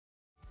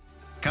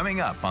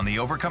Coming up on The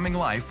Overcoming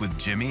Life with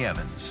Jimmy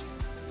Evans.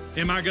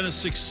 Am I going to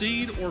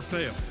succeed or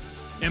fail?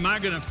 Am I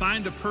going to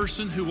find a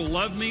person who will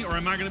love me, or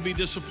am I going to be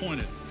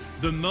disappointed?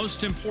 The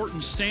most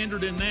important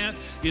standard in that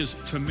is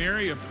to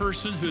marry a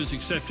person who has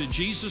accepted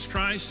Jesus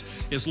Christ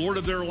as Lord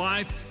of their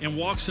life and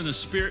walks in a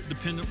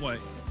spirit-dependent way.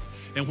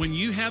 And when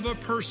you have a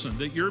person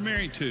that you're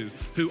married to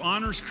who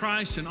honors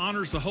Christ and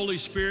honors the Holy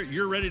Spirit,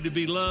 you're ready to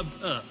be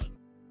loved up.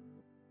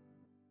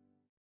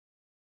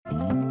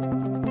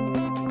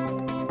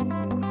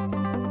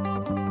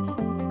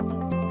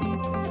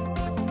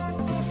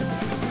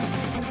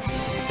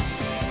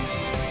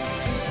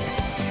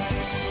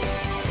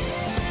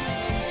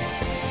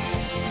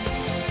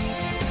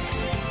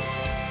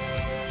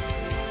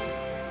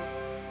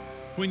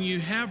 When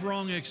you have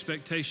wrong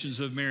expectations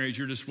of marriage,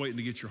 you're just waiting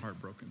to get your heart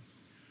broken.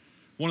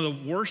 One of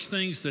the worst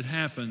things that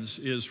happens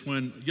is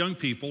when young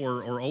people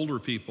or older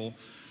people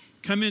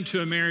come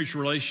into a marriage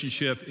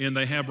relationship and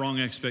they have wrong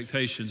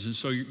expectations, and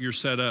so you're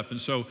set up. And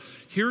so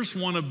here's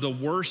one of the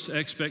worst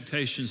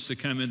expectations to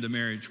come into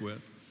marriage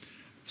with.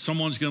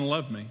 Someone's going to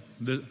love me.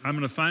 I'm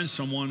going to find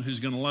someone who's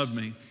going to love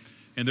me,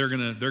 and they're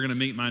going to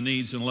meet my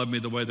needs and love me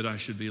the way that I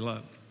should be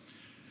loved.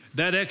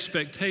 That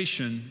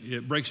expectation,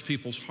 it breaks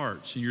people's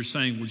hearts. And you're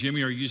saying, well,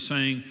 Jimmy, are you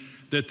saying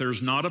that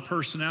there's not a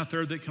person out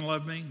there that can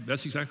love me?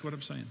 That's exactly what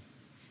I'm saying.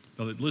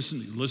 Now,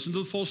 listen to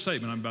the full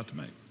statement I'm about to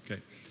make.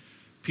 Okay.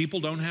 People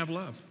don't have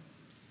love.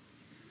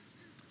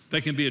 They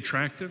can be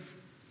attractive.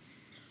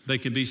 They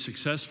can be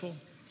successful.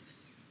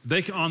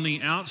 On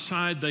the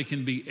outside, they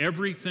can be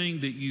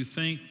everything that you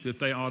think that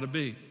they ought to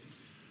be.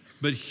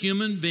 But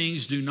human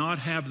beings do not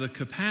have the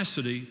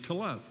capacity to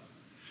love.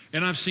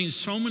 And I've seen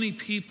so many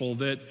people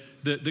that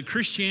the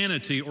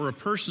Christianity or a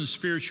person's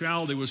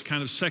spirituality was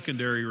kind of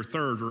secondary or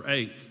third or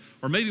eighth,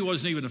 or maybe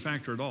wasn't even a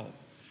factor at all.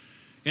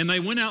 And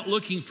they went out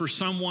looking for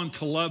someone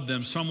to love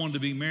them, someone to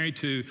be married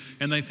to,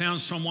 and they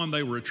found someone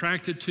they were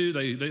attracted to.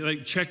 They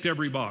checked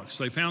every box.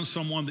 They found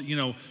someone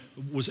that,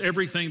 was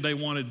everything they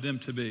wanted them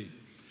to be.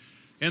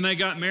 And they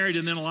got married,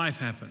 and then life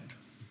happened.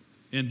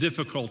 And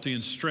difficulty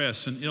and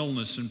stress and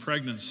illness and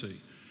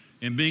pregnancy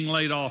and being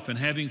laid off and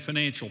having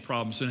financial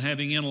problems and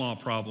having in-law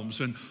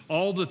problems and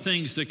all the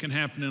things that can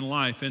happen in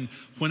life. And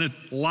when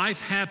life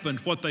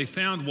happened, what they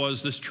found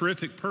was this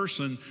terrific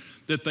person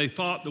that they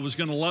thought that was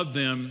going to love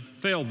them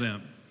failed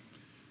them.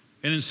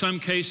 And in some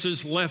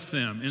cases left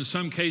them. In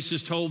some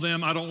cases told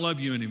them, I don't love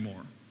you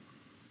anymore.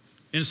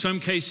 In some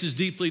cases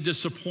deeply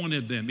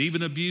disappointed them,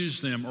 even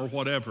abused them or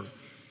whatever.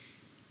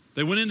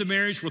 They went into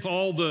marriage with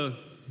all the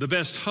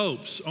best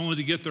hopes, only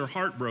to get their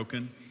heart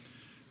broken.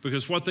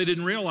 Because what they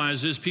didn't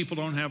realize is people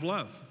don't have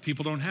love.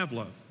 People don't have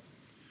love.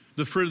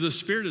 The fruit of the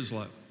Spirit is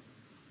love.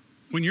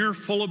 When you're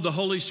full of the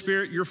Holy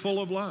Spirit, you're full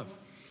of love.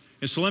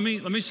 And so let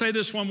me say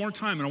this one more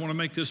time, and I want to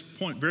make this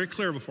point very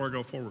clear before I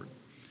go forward.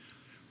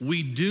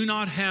 We do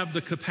not have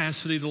the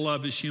capacity to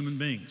love as human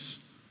beings.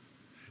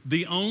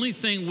 The only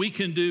thing we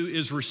can do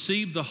is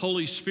receive the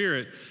Holy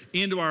Spirit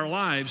into our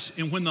lives,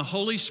 and when the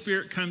Holy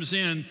Spirit comes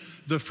in,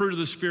 the fruit of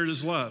the Spirit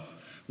is love.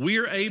 We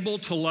are able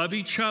to love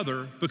each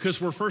other because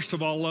we're first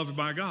of all loved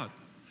by God.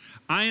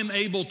 I am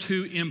able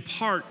to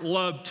impart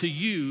love to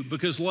you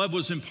because love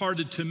was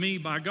imparted to me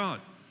by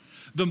God.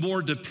 The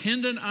more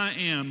dependent I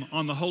am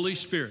on the Holy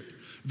Spirit,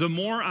 the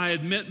more I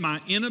admit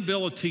my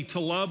inability to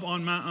love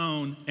on my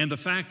own and the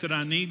fact that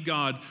I need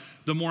God,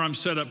 the more I'm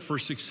set up for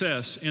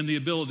success and the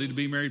ability to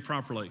be married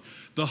properly.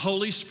 The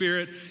Holy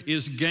Spirit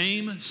is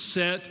game,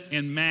 set,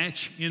 and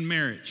match in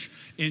marriage.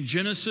 In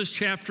Genesis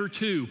chapter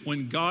 2,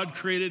 when God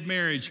created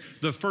marriage,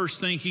 the first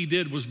thing he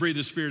did was breathe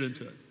his Spirit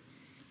into it.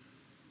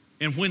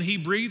 And when he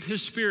breathed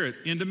his Spirit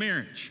into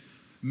marriage,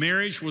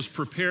 marriage was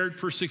prepared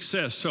for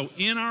success. So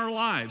in our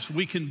lives,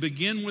 we can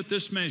begin with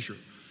this measure.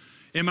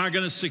 Am I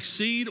going to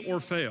succeed or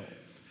fail?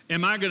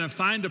 Am I going to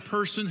find a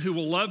person who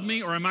will love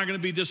me, or am I going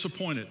to be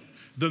disappointed?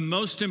 The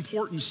most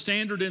important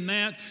standard in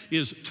that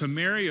is to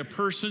marry a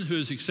person who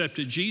has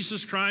accepted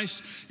Jesus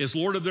Christ as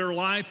Lord of their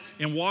life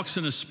and walks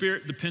in a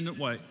spirit-dependent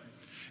way.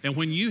 And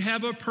when you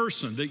have a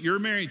person that you're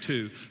married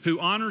to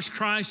who honors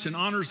Christ and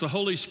honors the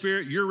Holy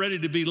Spirit, you're ready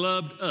to be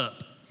loved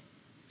up.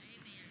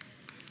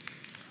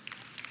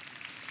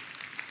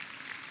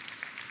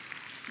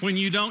 When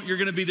you don't, you're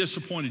going to be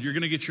disappointed. You're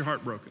going to get your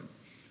heart broken.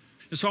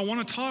 And so I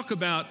want to talk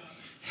about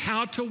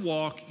how to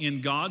walk in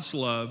God's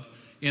love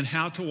and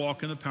how to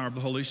walk in the power of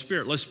the Holy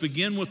Spirit. Let's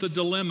begin with the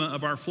dilemma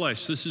of our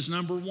flesh. This is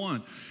number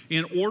one.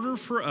 In order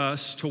for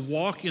us to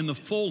walk in the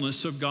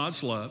fullness of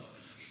God's love,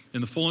 in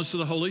the fullness of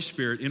the Holy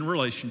Spirit in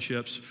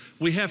relationships,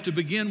 we have to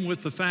begin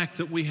with the fact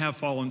that we have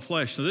fallen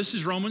flesh. So this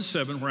is Romans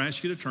 7, where I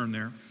ask you to turn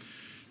there.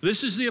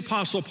 This is the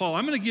Apostle Paul.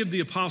 I'm going to give the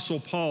Apostle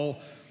Paul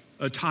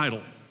a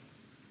title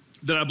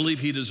that I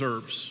believe he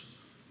deserves: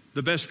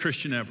 the best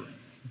Christian ever.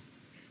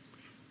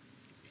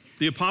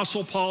 The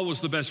Apostle Paul was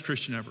the best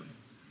Christian ever.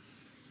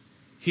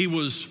 He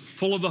was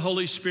full of the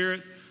Holy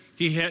Spirit.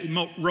 He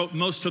wrote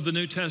most of the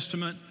New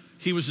Testament.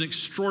 He was an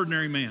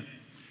extraordinary man.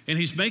 And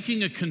he's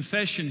making a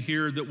confession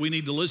here that we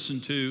need to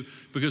listen to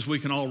because we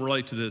can all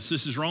relate to this.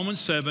 This is Romans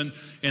 7,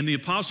 and the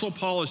Apostle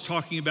Paul is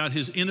talking about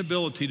his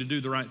inability to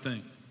do the right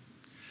thing.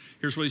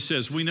 Here's what he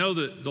says. We know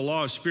that the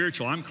law is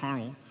spiritual. I'm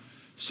carnal,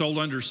 sold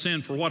under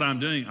sin. For what I'm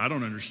doing, I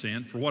don't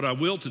understand. For what I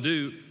will to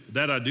do,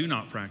 that I do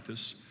not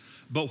practice.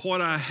 But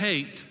what I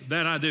hate,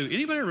 that I do.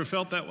 Anybody ever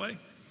felt that way?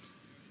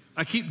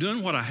 I keep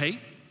doing what I hate.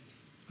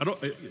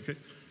 Okay.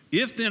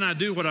 If then I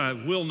do what I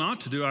will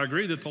not to do, I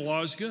agree that the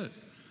law is good.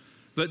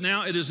 But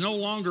now it is no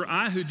longer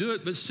I who do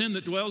it, but sin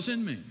that dwells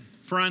in me.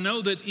 For I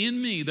know that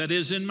in me, that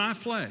is in my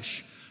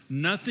flesh,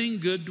 nothing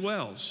good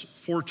dwells.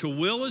 For to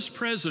will is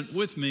present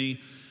with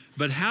me,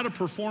 but how to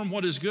perform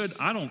what is good,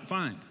 I don't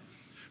find.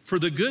 For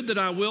the good that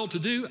I will to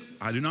do,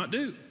 I do not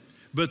do.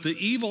 But the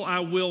evil I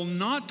will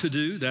not to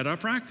do, that I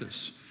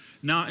practice.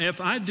 Now,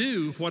 if I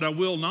do what I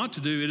will not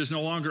to do, it is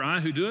no longer I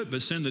who do it,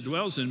 but sin that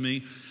dwells in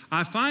me.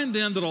 I find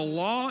then that a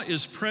law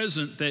is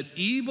present, that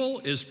evil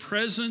is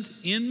present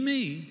in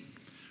me,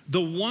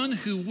 the one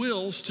who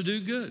wills to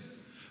do good.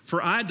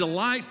 For I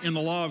delight in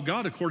the law of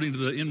God according to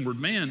the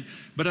inward man,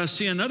 but I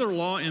see another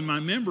law in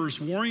my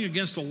members, warring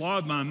against the law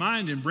of my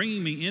mind and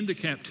bringing me into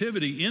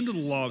captivity, into the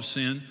law of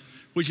sin,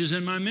 which is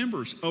in my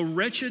members. O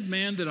wretched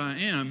man that I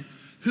am,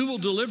 who will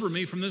deliver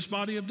me from this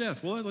body of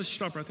death? Well, let's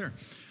stop right there.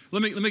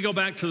 Let me go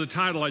back to the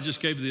title I just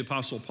gave to the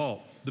Apostle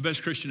Paul, the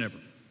best Christian ever.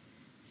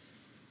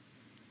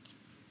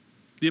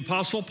 The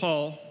Apostle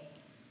Paul,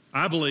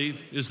 I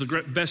believe, is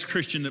the best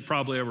Christian that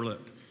probably ever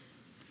lived.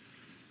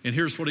 And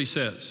here's what he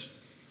says.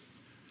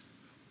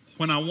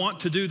 When I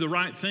want to do the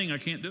right thing, I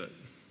can't do it.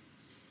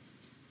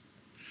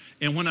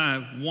 And when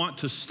I want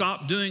to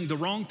stop doing the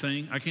wrong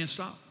thing, I can't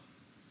stop.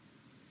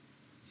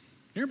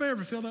 Anybody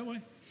ever feel that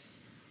way?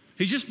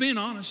 He's just being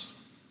honest.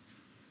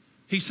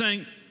 He's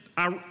saying,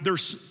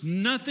 there's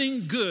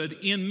nothing good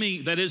in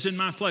me that is in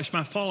my flesh,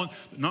 my fallen,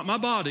 not my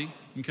body,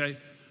 okay?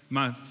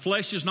 My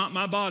flesh is not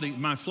my body.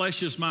 My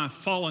flesh is my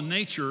fallen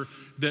nature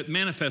that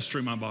manifests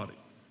through my body.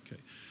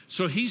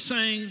 So he's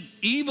saying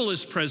evil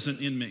is present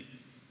in me.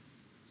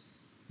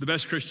 The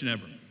best Christian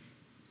ever.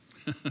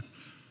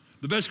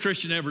 The best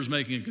Christian ever is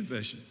making a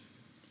confession.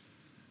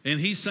 And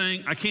he's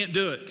saying, I can't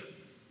do it.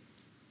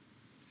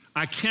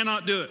 I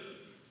cannot do it.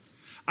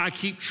 I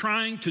keep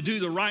trying to do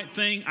the right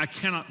thing. I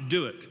cannot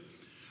do it.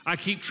 I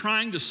keep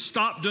trying to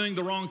stop doing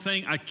the wrong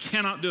thing. I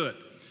cannot do it.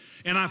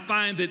 And I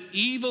find that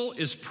evil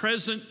is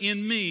present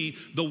in me,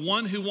 the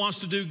one who wants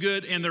to do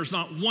good, and there's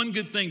not one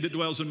good thing that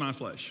dwells in my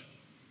flesh.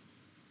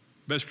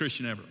 Best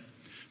Christian ever.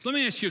 So let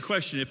me ask you a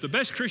question. If the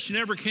best Christian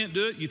ever can't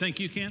do it, you think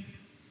you can?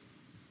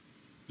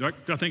 Do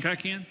I think I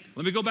can?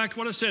 Let me go back to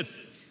what I said.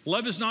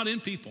 Love is not in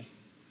people.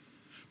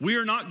 We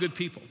are not good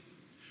people.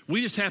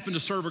 We just happen to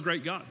serve a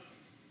great God.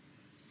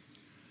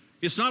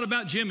 It's not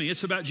about Jimmy,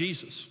 it's about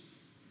Jesus.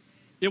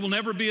 It will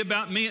never be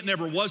about me. It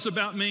never was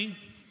about me.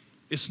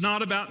 It's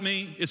not about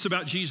me. It's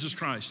about Jesus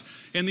Christ.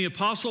 And the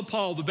Apostle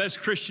Paul, the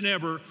best Christian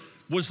ever,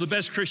 was the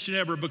best Christian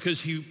ever because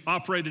he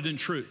operated in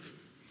truth.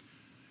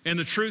 And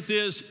the truth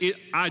is,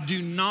 I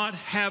do not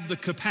have the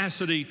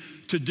capacity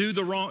to do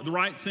the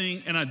right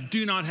thing, and I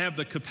do not have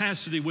the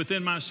capacity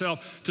within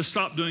myself to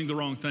stop doing the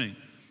wrong thing.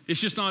 It's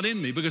just not in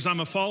me because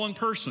I'm a fallen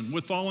person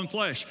with fallen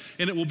flesh,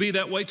 and it will be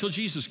that way till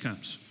Jesus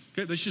comes.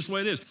 Okay, that's just the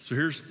way it is. So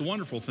here's the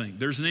wonderful thing.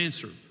 There's an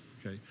answer,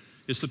 okay?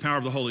 It's the power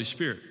of the Holy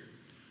Spirit.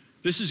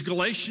 This is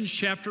Galatians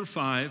chapter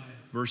 5,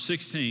 verse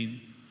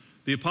 16.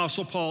 The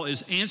Apostle Paul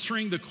is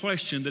answering the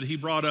question that he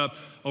brought up,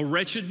 O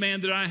wretched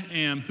man that I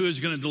am, who is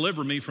going to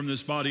deliver me from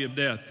this body of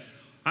death?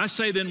 I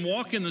say then,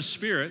 walk in the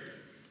Spirit,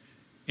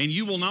 and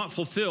you will not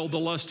fulfill the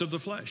lust of the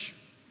flesh.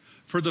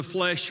 For the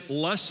flesh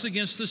lusts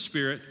against the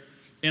Spirit,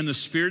 and the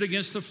Spirit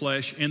against the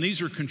flesh, and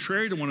these are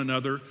contrary to one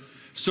another,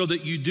 so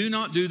that you do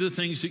not do the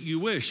things that you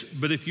wish.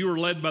 But if you are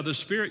led by the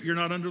Spirit, you're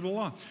not under the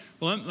law.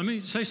 Well, let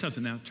me say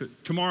something now.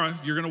 Tomorrow,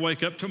 you're going to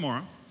wake up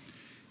tomorrow,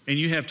 and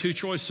you have two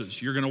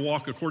choices. You're going to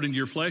walk according to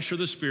your flesh or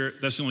the Spirit.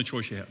 That's the only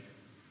choice you have.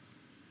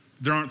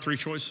 There aren't three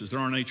choices. There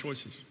aren't 8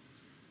 choices.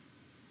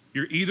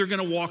 You're either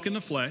going to walk in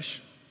the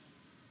flesh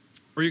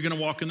or you're going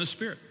to walk in the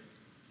Spirit.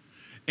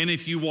 And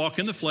if you walk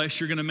in the flesh,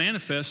 you're going to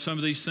manifest some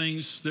of these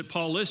things that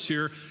Paul lists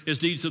here as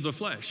deeds of the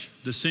flesh.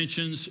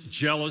 Dissensions,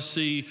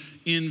 jealousy,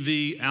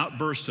 envy,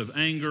 outbursts of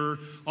anger,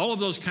 all of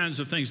those kinds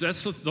of things.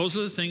 Those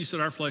are the things that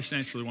our flesh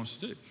naturally wants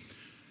to do.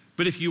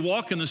 But if you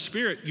walk in the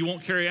Spirit, you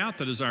won't carry out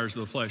the desires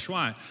of the flesh.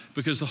 Why?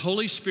 Because the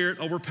Holy Spirit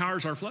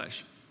overpowers our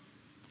flesh.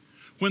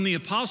 When the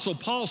Apostle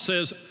Paul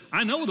says,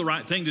 I know the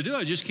right thing to do,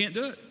 I just can't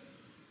do it.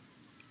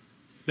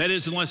 That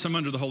is, unless I'm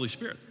under the Holy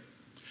Spirit.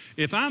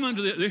 If I'm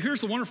under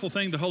here's the wonderful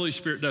thing the Holy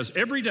Spirit does.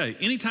 Every day,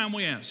 anytime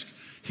we ask,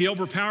 he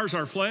overpowers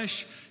our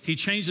flesh, he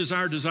changes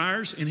our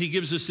desires, and he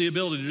gives us the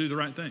ability to do the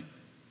right thing.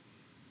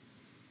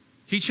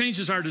 He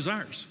changes our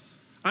desires.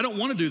 I don't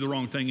want to do the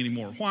wrong thing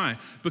anymore. Why?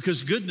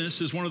 Because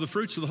goodness is one of the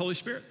fruits of the Holy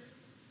Spirit.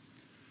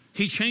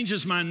 He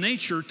changes my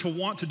nature to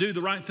want to do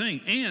the right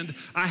thing. And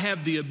I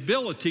have the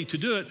ability to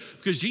do it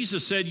because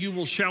Jesus said,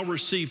 shall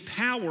receive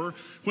power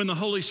when the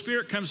Holy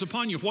Spirit comes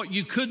upon you. What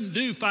you couldn't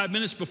do 5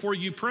 minutes before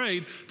you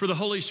prayed for the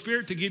Holy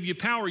Spirit to give you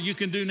power, you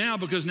can do now,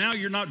 because now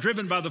you're not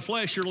driven by the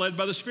flesh, you're led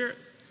by the Spirit.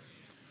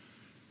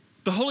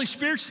 The Holy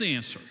Spirit's the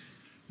answer.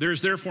 There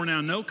is therefore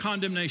now no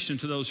condemnation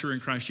to those who are in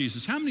Christ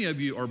Jesus. How many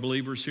of you are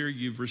believers here?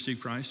 You've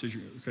received Christ?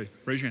 Okay,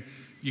 raise your hand.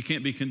 You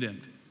can't be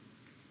condemned.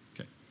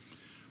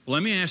 Well,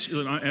 let me ask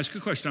a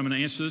question. I'm going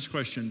to answer this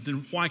question.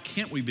 Then why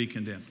can't we be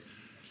condemned?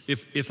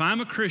 If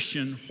I'm a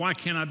Christian, why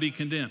can't I be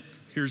condemned?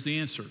 Here's the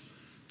answer.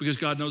 Because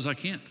God knows I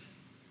can't.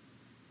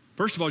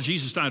 First of all,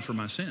 Jesus died for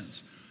my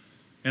sins.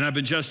 And I've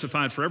been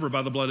justified forever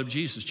by the blood of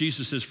Jesus.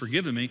 Jesus has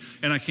forgiven me,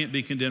 and I can't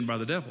be condemned by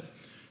the devil.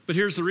 But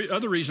here's the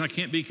other reason I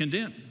can't be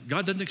condemned.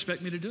 God doesn't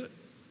expect me to do it.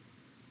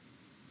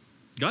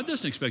 God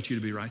doesn't expect you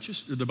to be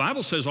righteous. The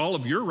Bible says all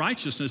of your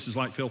righteousness is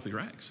like filthy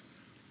rags.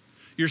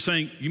 You're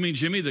saying, you mean,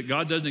 Jimmy, that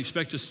God doesn't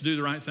expect us to do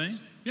the right thing?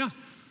 Yeah,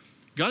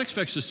 God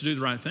expects us to do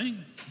the right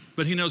thing,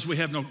 but he knows we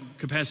have no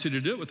capacity to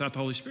do it without the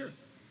Holy Spirit.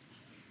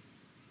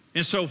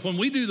 And so when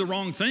we do the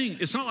wrong thing,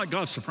 it's not like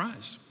God's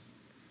surprised.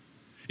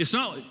 It's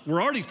not,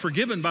 we're already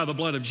forgiven by the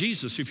blood of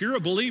Jesus. If you're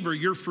a believer,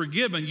 you're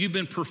forgiven. You've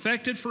been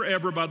perfected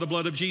forever by the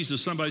blood of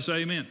Jesus. Somebody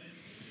say amen.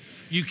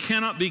 You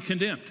cannot be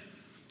condemned.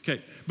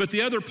 Okay, but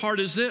the other part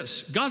is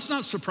this. God's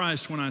not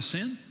surprised when I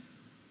sin.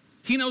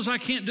 He knows I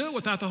can't do it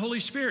without the Holy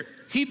Spirit.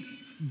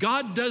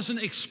 God doesn't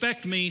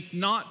expect me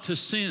not to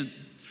sin.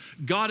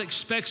 God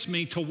expects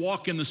me to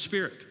walk in the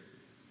Spirit.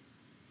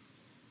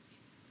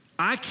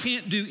 I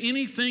can't do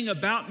anything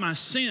about my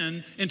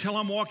sin until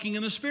I'm walking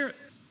in the Spirit.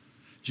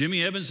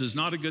 Jimmy Evans is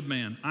not a good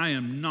man. I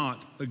am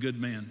not a good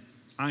man.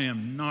 I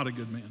am not a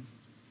good man.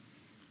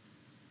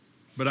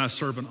 But I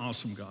serve an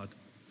awesome God.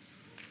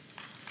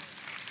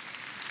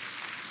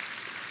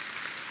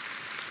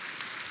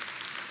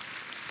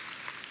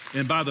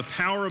 And by the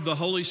power of the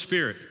Holy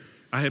Spirit,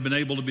 I have been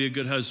able to be a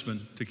good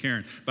husband to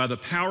Karen. By the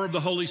power of the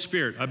Holy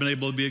Spirit, I've been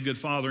able to be a good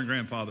father and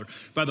grandfather.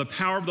 By the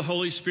power of the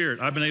Holy Spirit,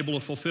 I've been able to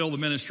fulfill the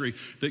ministry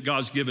that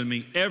God's given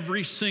me.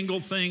 Every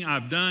single thing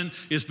I've done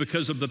is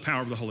because of the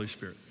power of the Holy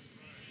Spirit.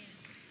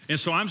 And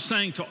so I'm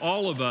saying to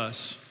all of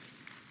us,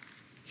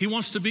 He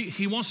wants to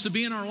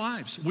be in our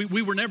lives.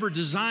 We were never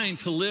designed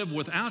to live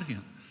without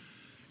Him.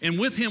 And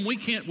with Him,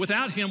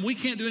 without Him, we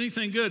can't do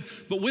anything good.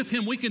 But with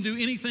Him, we can do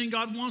anything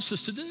God wants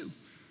us to do.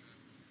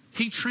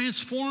 He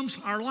transforms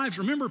our lives.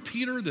 Remember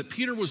that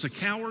Peter was a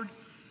coward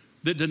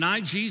that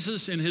denied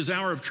Jesus in his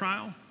hour of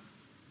trial?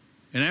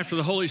 And after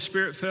the Holy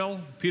Spirit fell,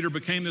 Peter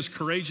became this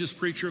courageous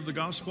preacher of the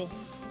gospel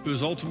who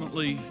was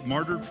ultimately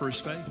martyred for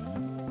his faith.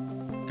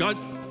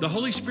 The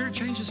Holy Spirit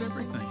changes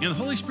everything. And the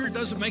Holy Spirit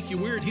doesn't make you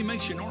weird, He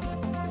makes you normal.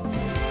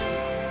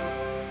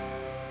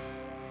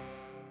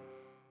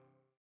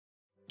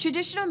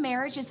 Traditional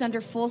marriage is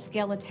under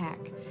full-scale attack.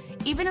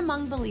 Even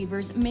among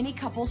believers, many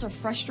couples are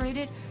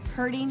frustrated,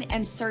 hurting,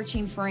 and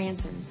searching for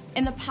answers.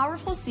 In the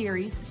powerful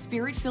series,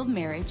 Spirit-Filled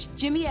Marriage,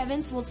 Jimmy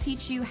Evans will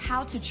teach you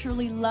how to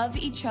truly love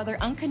each other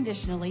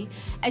unconditionally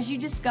as you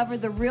discover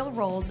the real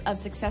roles of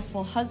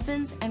successful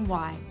husbands and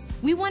wives.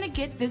 We want to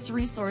get this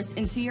resource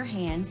into your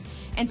hands,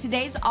 and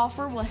today's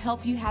offer will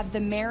help you have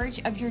the marriage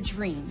of your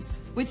dreams.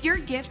 With your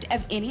gift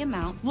of any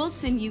amount, we'll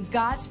send you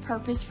God's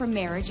Purpose for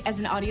Marriage as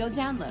an audio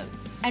download.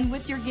 And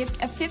with your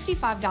gift of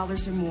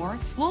 $55 or more,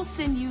 we'll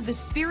send you the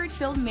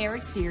Spirit-Filled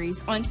Marriage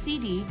series on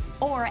CD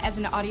or as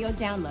an audio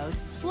download,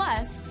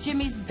 plus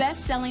Jimmy's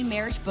best-selling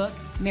marriage book,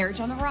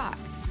 Marriage on the Rock.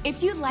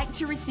 If you'd like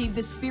to receive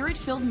the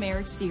Spirit-Filled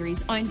Marriage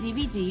series on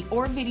DVD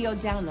or video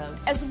download,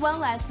 as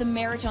well as the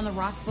Marriage on the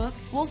Rock book,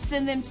 we'll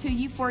send them to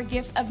you for a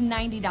gift of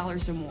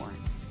 $90 or more.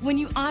 When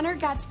you honor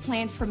God's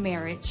plan for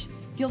marriage,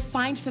 you'll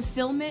find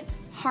fulfillment,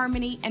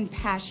 harmony, and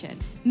passion.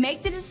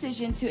 Make the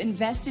decision to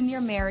invest in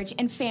your marriage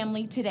and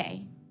family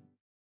today.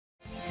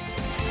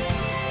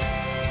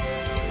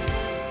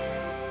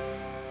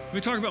 Let me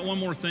talk about one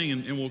more thing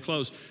and we'll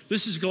close.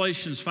 This is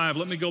Galatians 5.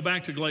 Let me go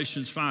back to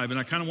Galatians 5, and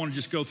I kind of want to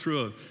just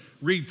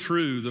read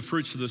through the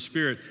fruits of the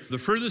Spirit. The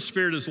fruit of the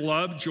Spirit is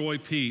love, joy,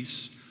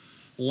 peace,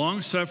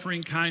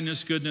 long-suffering,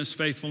 kindness, goodness,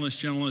 faithfulness,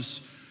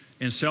 gentleness,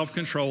 and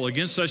self-control.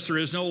 Against such there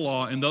is no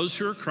law, and those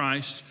who are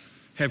Christ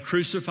have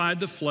crucified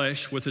the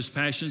flesh with its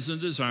passions and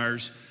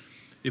desires.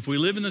 If we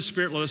live in the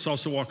Spirit, let us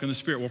also walk in the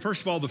Spirit. Well,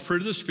 first of all, the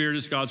fruit of the Spirit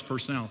is God's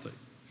personality.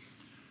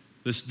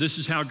 This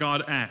is how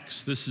God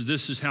acts. These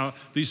are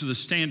the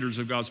standards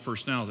of God's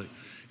personality.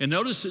 And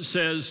notice it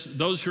says,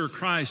 those who are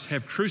Christ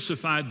have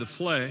crucified the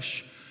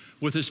flesh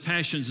with its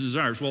passions and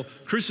desires. Well,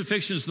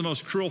 crucifixion is the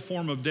most cruel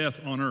form of death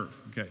on earth.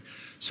 Okay,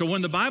 so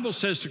when the Bible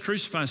says to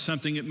crucify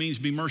something, it means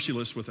be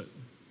merciless with it.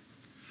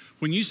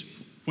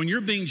 When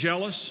you're being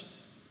jealous,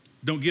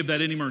 don't give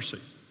that any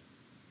mercy.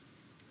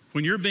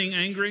 When you're being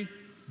angry,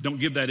 don't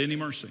give that any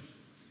mercy.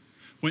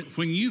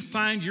 When you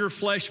find your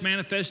flesh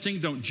manifesting,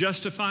 don't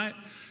justify it,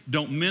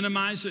 don't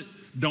minimize it,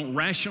 don't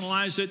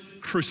rationalize it,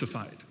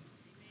 crucify it.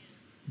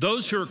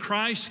 Those who are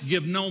Christ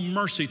give no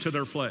mercy to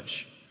their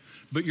flesh.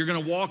 but you're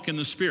going to walk in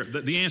the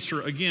Spirit. The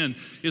answer, again,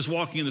 is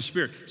walking in the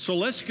Spirit. So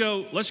let's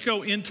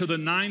go into the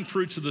 9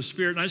 fruits of the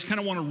Spirit. And I just kind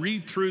of want to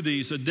read through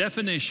these, a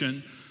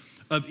definition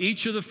of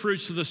each of the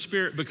fruits of the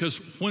Spirit, because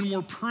when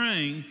we're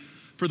praying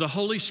for the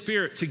Holy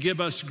Spirit to give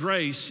us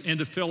grace and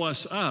to fill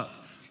us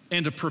up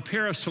and to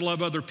prepare us to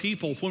love other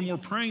people, when we're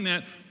praying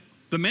that,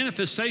 the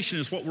manifestation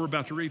is what we're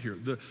about to read here.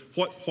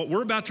 What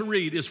we're about to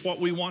read is what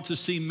we want to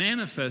see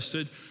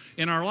manifested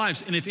in our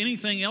lives. And if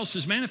anything else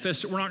is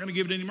manifested, we're not going to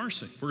give it any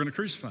mercy. We're going to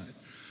crucify it.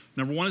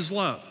 Number 1 is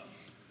love.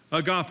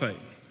 Agape.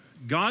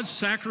 God's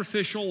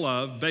sacrificial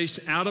love based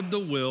out of the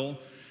will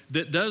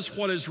that does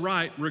what is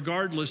right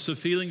regardless of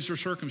feelings or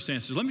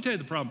circumstances. Let me tell you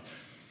the problem.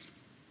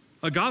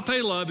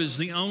 Agape love is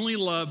the only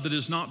love that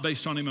is not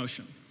based on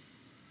emotion.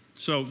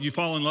 So you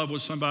fall in love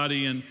with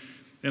somebody and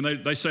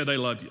they say they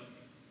love you.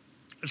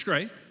 It's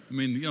great. I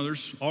mean, you know,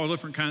 there's all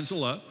different kinds of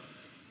love.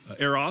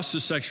 Eros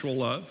is sexual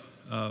love.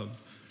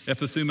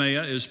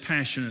 Epithumia is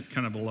passionate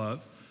kind of a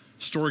love.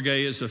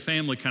 Storge is a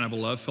family kind of a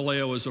love.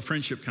 Phileo is a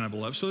friendship kind of a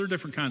love. So there are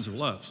different kinds of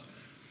loves.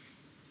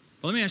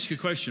 Well, let me ask you a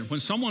question. When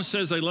someone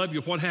says they love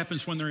you, what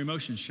happens when their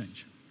emotions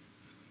change?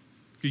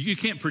 Because you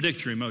can't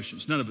predict your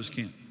emotions. None of us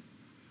can.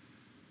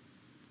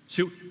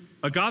 See,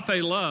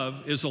 agape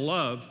love is a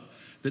love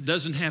that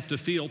doesn't have to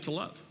feel to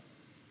love.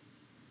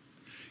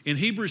 In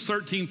Hebrews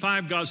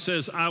 13:5, God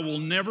says, I will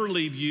never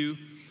leave you.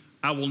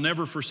 I will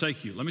never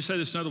forsake you. Let me say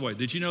this another way.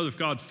 Did you know that if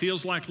God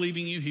feels like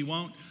leaving you, he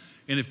won't?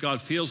 And if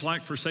God feels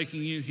like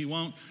forsaking you, he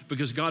won't?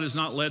 Because God is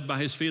not led by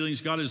his feelings.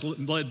 God is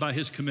led by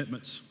his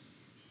commitments.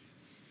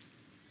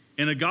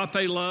 And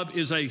agape love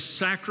is a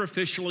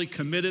sacrificially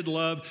committed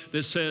love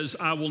that says,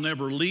 I will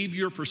never leave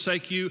you or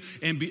forsake you.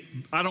 And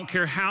I don't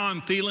care how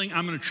I'm feeling,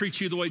 I'm going to treat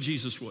you the way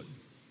Jesus would.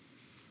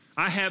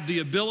 I have the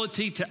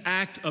ability to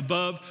act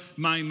above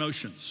my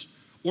emotions,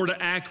 or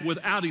to act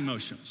without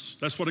emotions.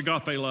 That's what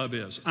agape love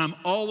is. I'm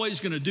always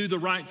going to do the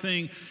right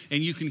thing,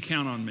 and you can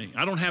count on me.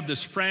 I don't have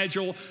this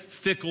fragile,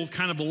 fickle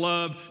kind of a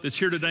love that's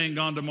here today and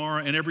gone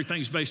tomorrow, and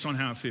everything's based on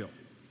how I feel.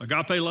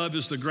 Agape love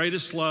is the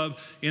greatest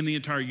love in the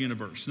entire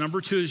universe. Number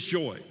 2 is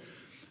joy,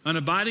 an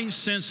abiding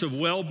sense of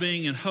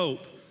well-being and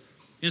hope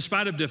in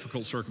spite of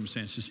difficult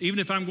circumstances. Even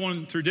if I'm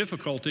going through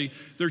difficulty,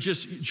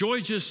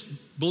 joy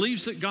just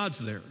believes that God's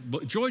there.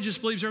 Joy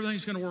just believes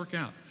everything's going to work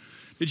out.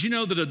 Did you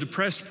know that a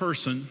depressed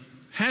person,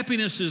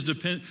 happiness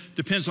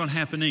depends on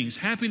happenings.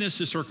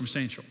 Happiness is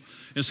circumstantial.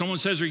 If someone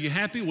says, are you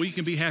happy? Well, you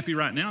can be happy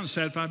right now and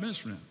sad 5 minutes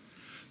from now.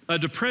 A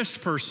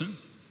depressed person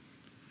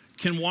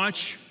can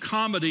watch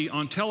comedy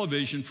on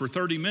television for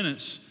 30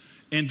 minutes,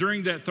 and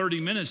during that 30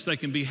 minutes, they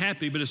can be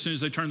happy, but as soon as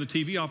they turn the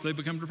TV off, they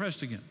become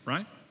depressed again,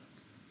 right?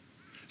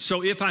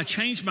 So if I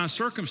change my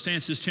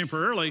circumstances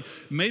temporarily,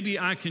 maybe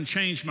I can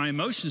change my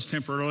emotions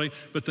temporarily,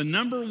 but the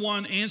number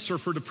 1 answer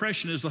for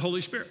depression is the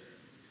Holy Spirit.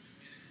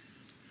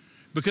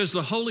 Because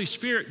the Holy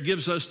Spirit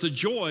gives us the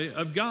joy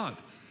of God.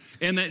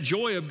 And that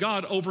joy of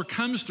God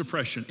overcomes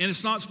depression. And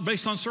it's not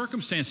based on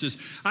circumstances.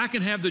 I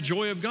can have the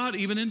joy of God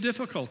even in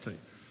difficulty.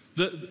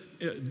 The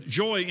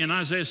joy in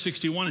Isaiah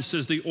 61, it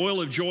says the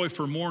oil of joy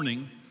for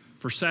mourning,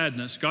 for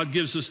sadness. God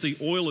gives us the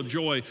oil of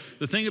joy.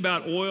 The thing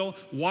about oil,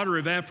 water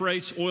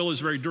evaporates. Oil is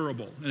very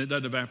durable, and it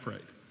doesn't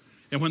evaporate.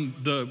 And when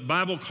the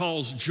Bible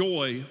calls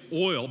joy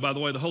oil, by the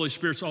way, the Holy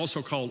Spirit's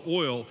also called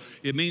oil,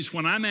 it means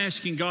when I'm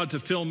asking God to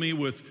fill me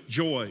with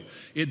joy,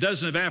 it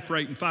doesn't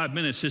evaporate in 5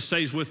 minutes. It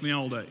stays with me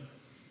all day.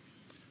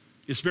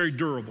 It's very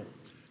durable,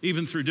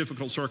 even through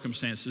difficult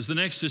circumstances. The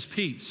next is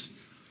peace,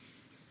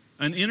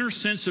 an inner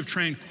sense of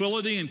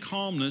tranquility and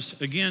calmness,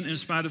 again, in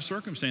spite of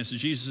circumstances.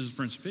 Jesus is the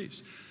Prince of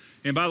Peace.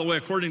 And by the way,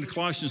 according to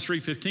Colossians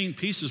 3:15,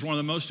 peace is one of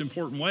the most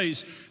important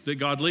ways that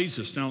God leads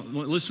us. Now,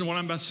 listen to what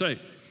I'm about to say.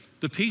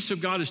 The peace of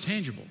God is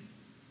tangible.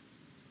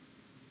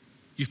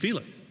 You feel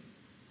it.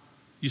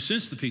 You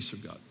sense the peace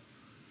of God.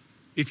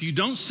 If you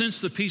don't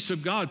sense the peace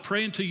of God,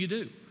 pray until you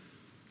do.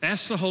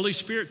 Ask the Holy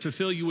Spirit to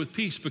fill you with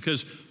peace,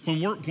 because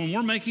when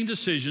we're making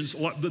decisions,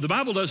 the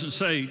Bible doesn't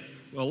say,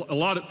 well, a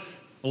lot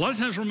of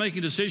times we're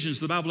making decisions,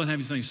 the Bible doesn't have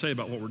anything to say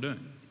about what we're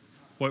doing.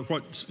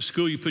 What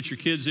school you put your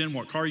kids in,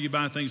 what car you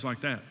buy, things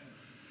like that.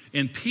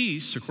 And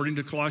peace, according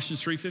to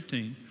Colossians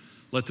 3:15,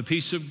 let the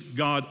peace of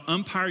God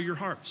umpire your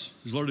hearts,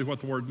 is literally what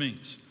the word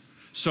means.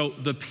 So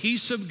the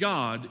peace of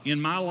God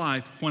in my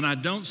life, when I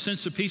don't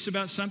sense a peace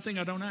about something,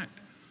 I don't act.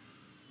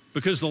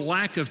 Because the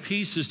lack of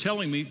peace is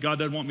telling me God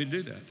doesn't want me to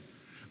do that.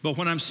 But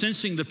when I'm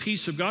sensing the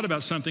peace of God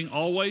about something,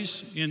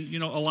 always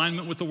in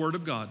alignment with the Word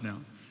of God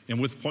now,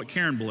 and with what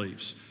Karen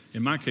believes,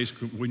 in my case,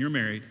 when you're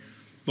married.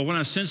 But when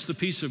I sense the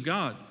peace of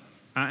God,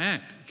 I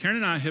act. Karen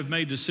and I have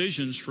made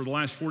decisions for the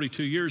last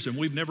 42 years, and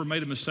we've never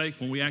made a mistake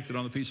when we acted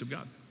on the peace of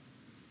God.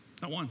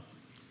 Not one.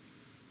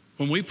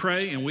 When we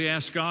pray and we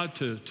ask God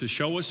to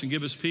show us and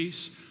give us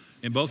peace,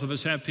 and both of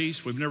us have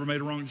peace, we've never made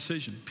a wrong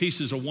decision.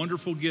 Peace is a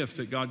wonderful gift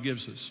that God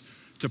gives us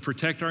to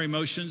protect our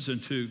emotions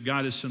and to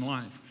guide us in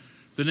life.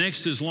 The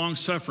next is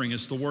long-suffering.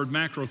 It's the word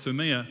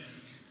macrothumia.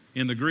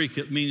 In the Greek,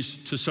 it means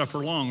to suffer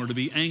long or to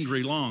be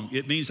angry long.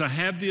 It means I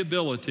have the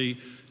ability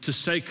to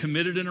stay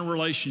committed in a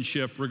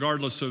relationship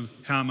regardless of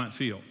how I might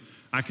feel.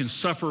 I can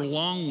suffer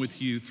along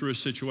with you through a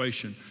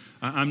situation.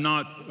 I'm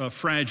not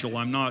fragile.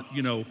 I'm not,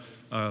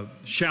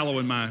 shallow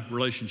in my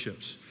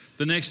relationships.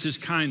 The next is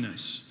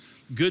kindness,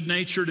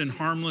 good-natured and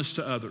harmless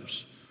to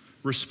others,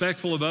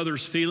 respectful of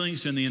others'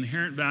 feelings and the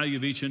inherent value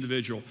of each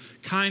individual.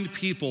 Kind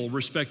people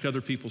respect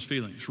other people's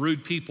feelings.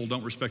 Rude people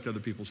don't respect other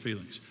people's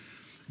feelings.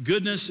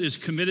 Goodness is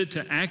committed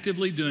to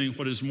actively doing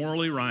what is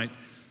morally right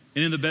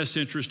and in the best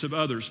interest of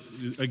others.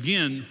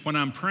 Again, when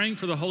I'm praying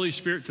for the Holy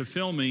Spirit to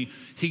fill me,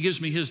 He gives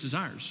me His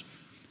desires.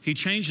 He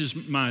changes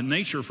my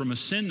nature from a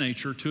sin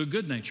nature to a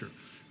good nature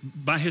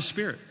by His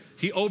Spirit.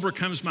 He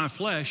overcomes my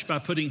flesh by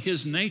putting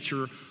His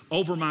nature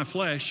over my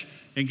flesh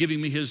and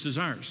giving me His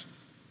desires.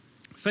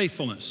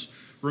 Faithfulness,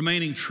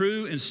 remaining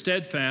true and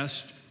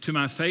steadfast to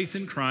my faith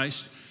in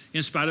Christ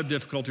in spite of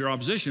difficulty or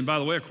opposition. By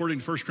the way, according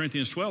to 1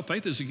 Corinthians 12,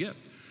 faith is a gift.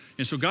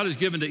 And so God has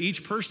given to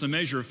each person a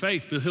measure of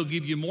faith, but He'll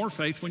give you more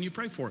faith when you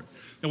pray for it.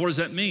 And what does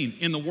that mean?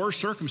 In the worst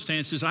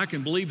circumstances, I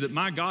can believe that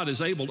my God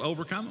is able to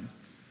overcome them.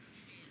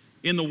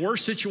 In the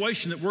worst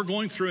situation that we're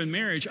going through in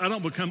marriage, I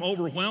don't become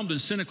overwhelmed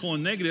and cynical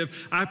and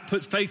negative. I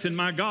put faith in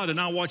my God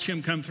and I watch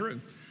Him come through.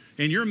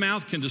 And your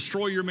mouth can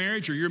destroy your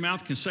marriage or your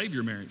mouth can save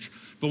your marriage.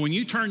 But when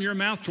you turn your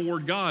mouth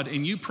toward God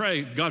and you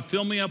pray, God,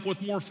 fill me up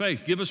with more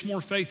faith. Give us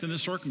more faith in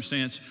this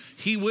circumstance.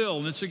 He will,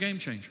 and it's a game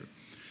changer.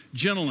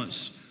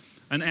 Gentleness,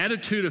 an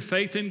attitude of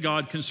faith in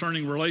God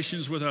concerning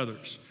relations with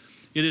others.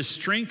 It is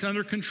strength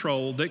under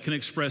control that can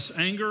express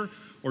anger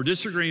or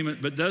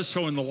disagreement, but does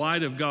so in the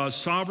light of God's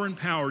sovereign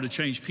power to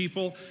change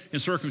people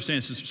and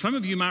circumstances. Some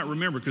of you might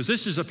remember, because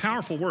this is a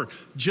powerful word.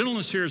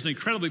 Gentleness here is an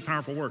incredibly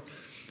powerful word.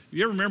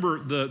 You ever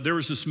remember there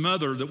was this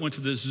mother that went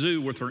to the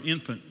zoo with her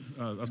infant,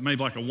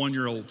 maybe like a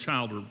 1-year-old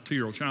child or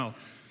 2-year-old child,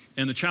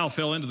 and the child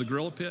fell into the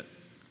gorilla pit?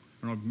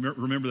 I don't know,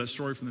 remember that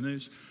story from the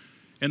news?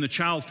 And the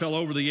child fell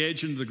over the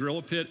edge into the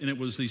gorilla pit, and it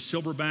was these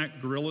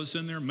silverback gorillas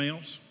in there,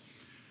 males.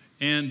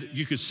 And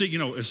you could see,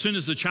 as soon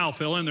as the child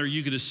fell in there,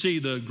 you could see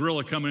the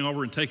gorilla coming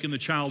over and taking the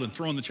child and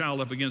throwing the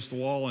child up against the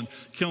wall and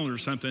killing it or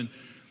something.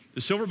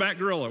 The silverback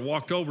gorilla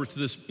walked over to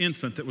this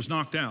infant that was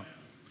knocked out.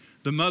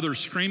 The mother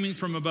screaming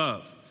from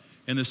above.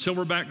 And the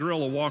silverback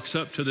gorilla walks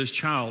up to this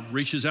child,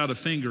 reaches out a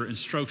finger and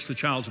strokes the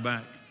child's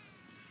back.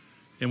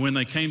 And when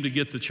they came to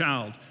get the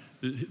child,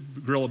 the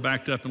gorilla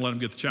backed up and let him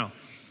get the child.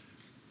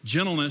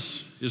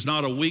 Gentleness is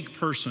not a weak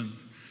person.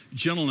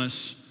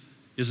 Gentleness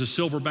is a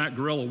silverback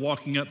gorilla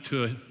walking up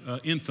to an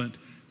infant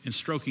and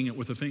stroking it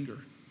with a finger.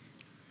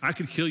 I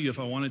could kill you if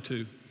I wanted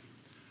to.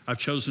 I've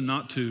chosen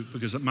not to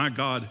because my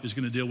God is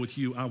going to deal with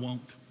you. I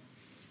won't.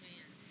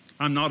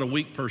 I'm not a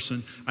weak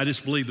person. I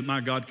just believe that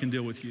my God can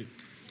deal with you.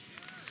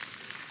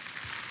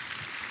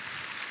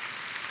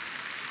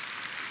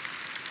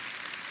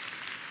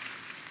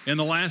 And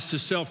the last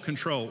is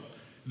self-control.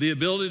 The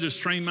ability to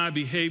restrain my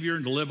behavior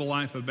and to live a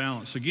life of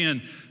balance.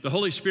 Again, the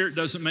Holy Spirit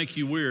doesn't make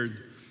you weird.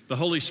 The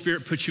Holy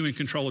Spirit puts you in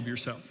control of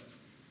yourself.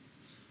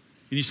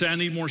 And you say, I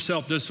need more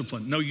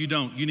self-discipline. No, you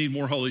don't. You need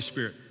more Holy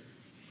Spirit.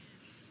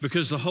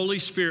 Because the Holy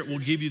Spirit will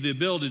give you the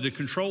ability to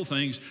control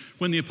things.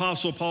 When the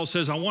Apostle Paul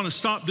says, I want to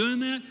stop doing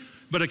that,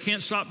 but I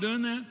can't stop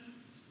doing that,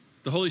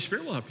 the Holy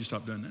Spirit will help you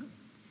stop doing that.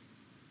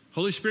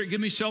 Holy Spirit, give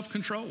me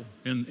self-control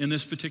in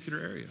this particular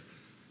area.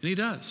 And He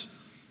does.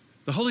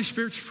 The Holy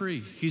Spirit's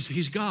free.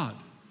 He's God.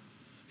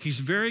 He's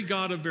very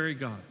God of very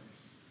God.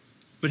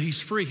 But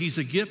He's free. He's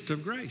a gift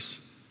of grace.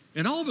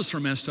 And all of us are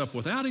messed up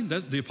without Him.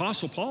 The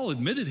Apostle Paul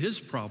admitted his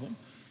problem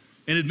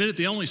and admitted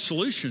the only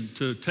solution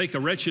to take a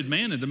wretched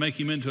man and to make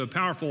him into a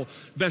powerful,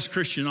 best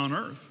Christian on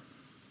earth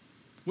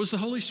was the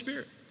Holy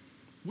Spirit.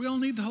 We all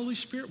need the Holy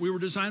Spirit. We were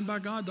designed by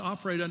God to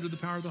operate under the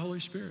power of the Holy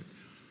Spirit.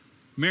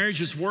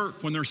 Marriages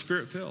work when they're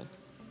Spirit-filled.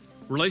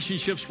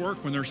 Relationships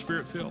work when they're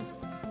Spirit-filled.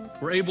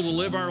 We're able to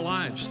live our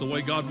lives the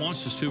way God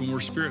wants us to when we're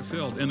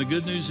Spirit-filled. And the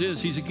good news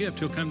is He's a gift.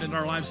 He'll come into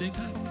our lives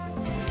anytime.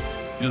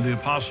 The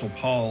Apostle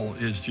Paul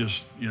is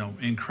just,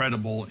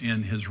 incredible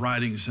in his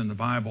writings in the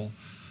Bible.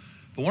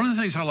 But one of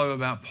the things I love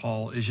about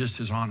Paul is just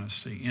his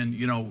honesty. And,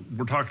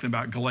 we're talking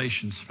about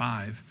Galatians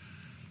 5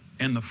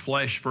 and the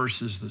flesh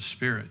versus the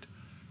Spirit.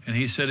 And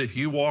he said, if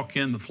you walk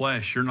in the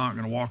flesh, you're not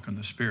going to walk in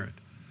the Spirit.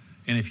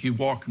 And if you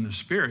walk in the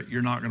Spirit,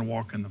 you're not going to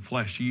walk in the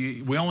flesh.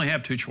 We only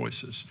have two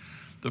choices,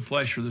 the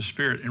flesh or the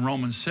Spirit. In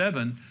Romans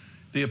 7,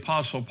 the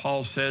Apostle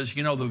Paul says,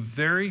 the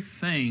very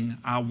thing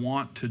I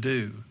want to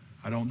do,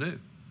 I don't do.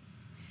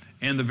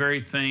 And the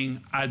very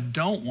thing I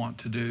don't want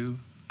to do,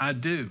 I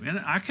do.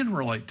 And I can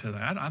relate to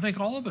that. I think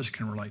all of us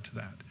can relate to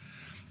that.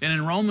 And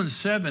in Romans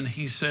 7,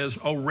 he says,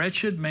 "O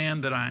wretched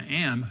man that I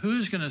am, who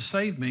is going to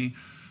save me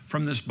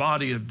from this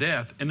body of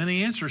death?" And then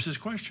he answers his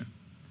question.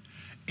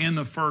 In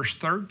the first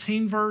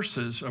 13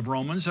 verses of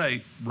Romans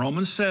 8,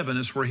 Romans 7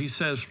 is where he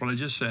says what I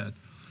just said.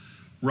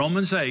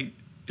 Romans 8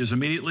 is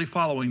immediately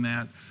following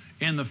that.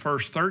 In the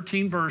first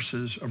 13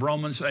 verses of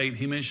Romans 8,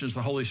 he mentions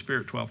the Holy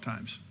Spirit 12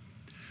 times.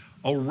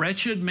 "O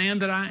wretched man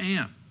that I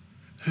am,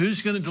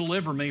 who's going to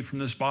deliver me from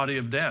this body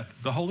of death?"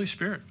 The Holy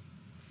Spirit.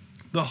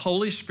 The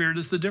Holy Spirit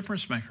is the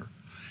difference maker.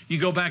 You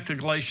go back to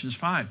Galatians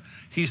 5.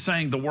 He's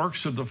saying the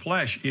works of the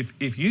flesh.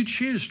 If you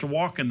choose to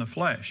walk in the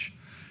flesh,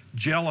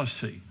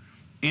 jealousy,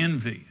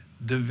 envy,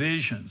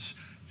 divisions,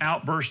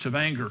 outbursts of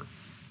anger.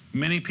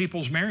 Many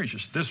people's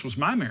marriages. This was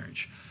my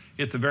marriage.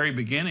 At the very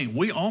beginning,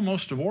 we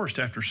almost divorced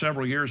after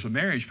several years of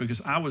marriage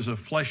because I was a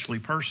fleshly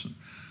person.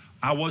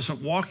 I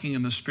wasn't walking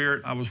in the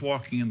Spirit, I was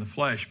walking in the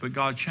flesh, but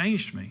God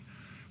changed me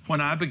when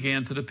I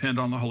began to depend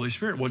on the Holy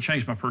Spirit. Well, it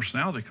changed my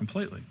personality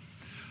completely.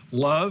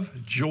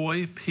 Love,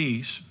 joy,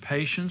 peace,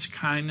 patience,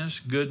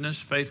 kindness, goodness,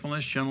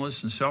 faithfulness,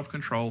 gentleness, and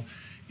self-control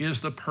is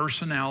the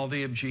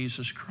personality of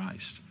Jesus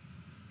Christ.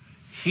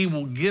 He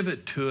will give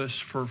it to us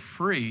for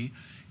free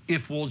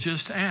if we'll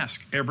just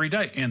ask every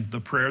day. And the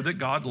prayer that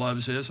God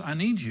loves is, I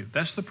need you.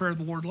 That's the prayer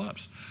the Lord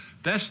loves.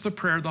 That's the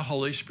prayer the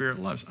Holy Spirit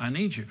loves. I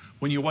need you.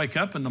 When you wake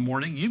up in the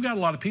morning, you've got a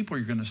lot of people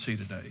you're going to see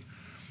today.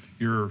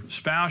 Your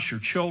spouse, your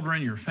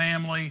children, your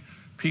family,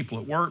 people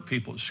at work,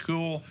 people at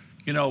school,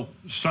 you know,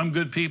 some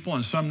good people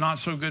and some not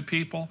so good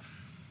people.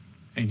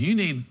 And you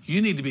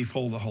need to be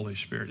full of the Holy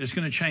Spirit. It's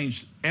going to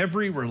change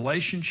every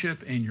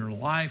relationship in your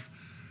life,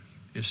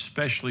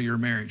 especially your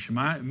marriage.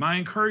 My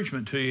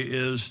encouragement to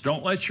you is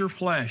don't let your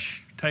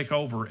flesh take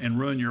over and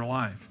ruin your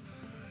life.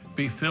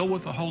 Be filled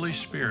with the Holy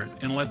Spirit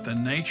and let the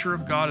nature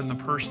of God and the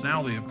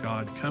personality of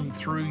God come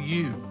through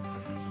you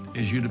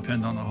as you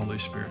depend on the Holy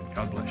Spirit.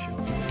 God bless you.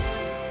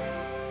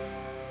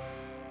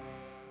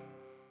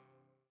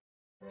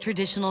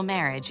 Traditional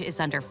marriage is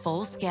under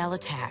full-scale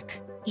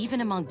attack.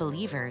 Even among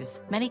believers,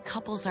 many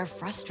couples are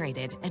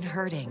frustrated and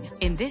hurting.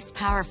 In this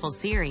powerful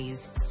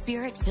series,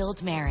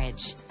 Spirit-Filled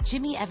Marriage,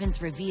 Jimmy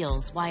Evans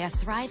reveals why a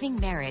thriving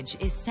marriage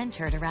is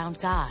centered around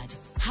God,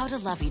 how to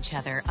love each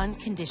other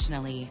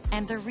unconditionally,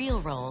 and the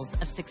real roles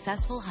of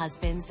successful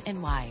husbands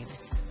and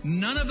wives.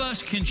 None of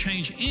us can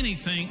change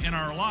anything in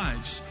our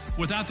lives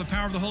without the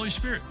power of the Holy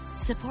Spirit.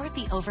 Support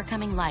the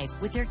Overcoming Life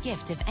with your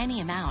gift of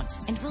any amount,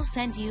 and we'll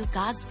send you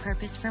God's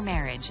Purpose for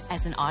Marriage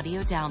as an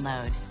audio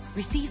download.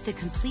 Receive the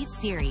complete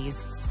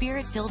series,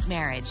 Spirit-Filled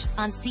Marriage,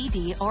 on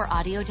CD or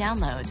audio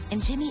download,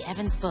 and Jimmy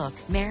Evans' book,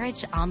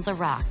 Marriage on the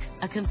Rock,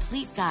 a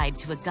complete guide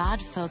to a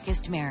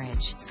God-focused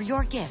marriage, for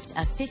your gift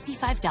of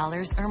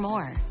 $55 or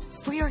more.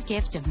 For your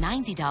gift of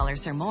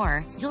 $90 or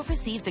more, you'll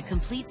receive the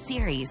complete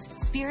series,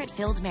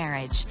 Spirit-Filled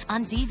Marriage,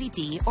 on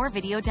DVD or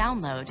video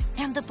download,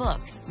 and the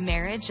book,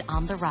 Marriage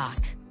on the Rock.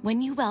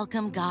 When you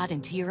welcome God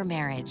into your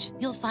marriage,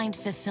 you'll find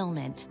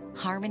fulfillment,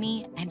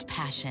 harmony, and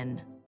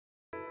passion.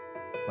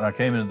 When I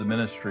came into the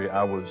ministry,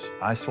 I was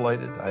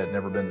isolated. I had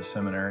never been to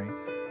seminary.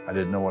 I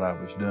didn't know what I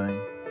was doing.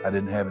 I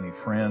didn't have any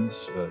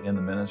friends in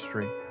the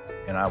ministry,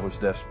 and I was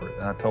desperate.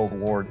 And I told the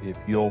Lord, if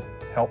you'll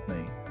help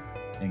me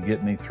and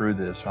get me through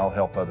this, I'll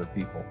help other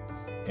people.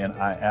 And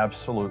I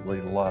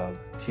absolutely love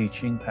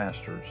teaching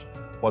pastors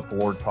what the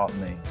Lord taught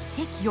me.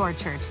 Take your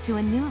church to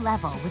a new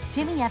level with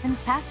Jimmy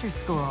Evans Pastor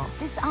School.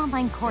 This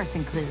online course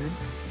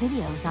includes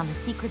videos on the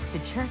secrets to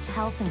church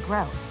health and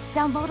growth,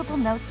 downloadable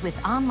notes with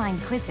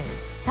online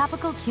quizzes,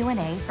 topical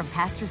Q&A from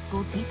pastor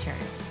school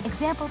teachers,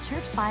 example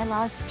church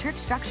bylaws, church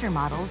structure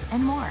models,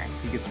 and more.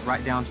 He gets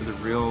right down to the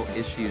real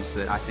issues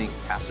that I think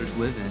pastors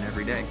live in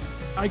every day.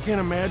 I can't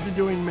imagine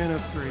doing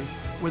ministry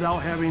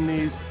without having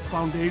these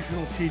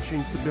foundational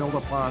teachings to build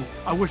upon.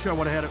 I wish I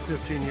would have had it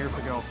 15 years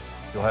ago.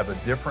 You'll have a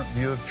different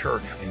view of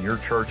church, and your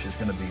church is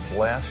going to be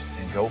blessed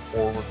and go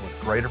forward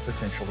with greater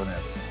potential than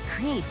ever.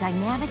 Create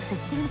dynamic,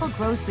 sustainable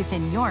growth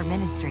within your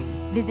ministry.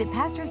 Visit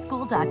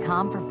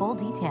pastorschool.com for full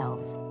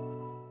details.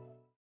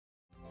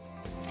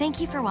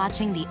 Thank you for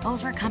watching The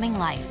Overcoming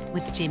Life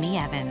with Jimmy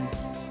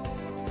Evans.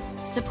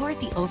 Support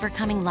The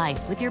Overcoming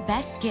Life with your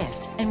best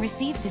gift and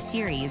receive the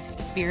series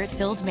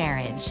Spirit-Filled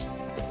Marriage.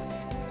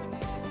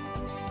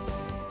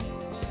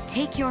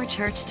 Take your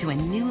church to a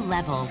new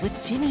level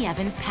with Jimmy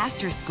Evans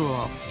Pastor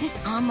School. This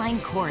online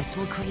course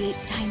will create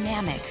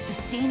dynamic,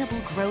 sustainable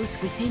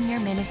growth within your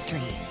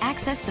ministry.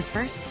 Access the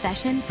first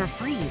session for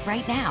free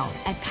right now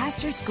at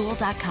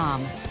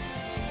pastorschool.com.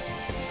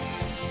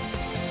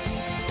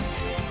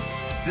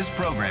 This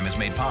program is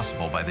made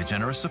possible by the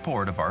generous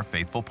support of our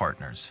faithful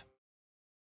partners.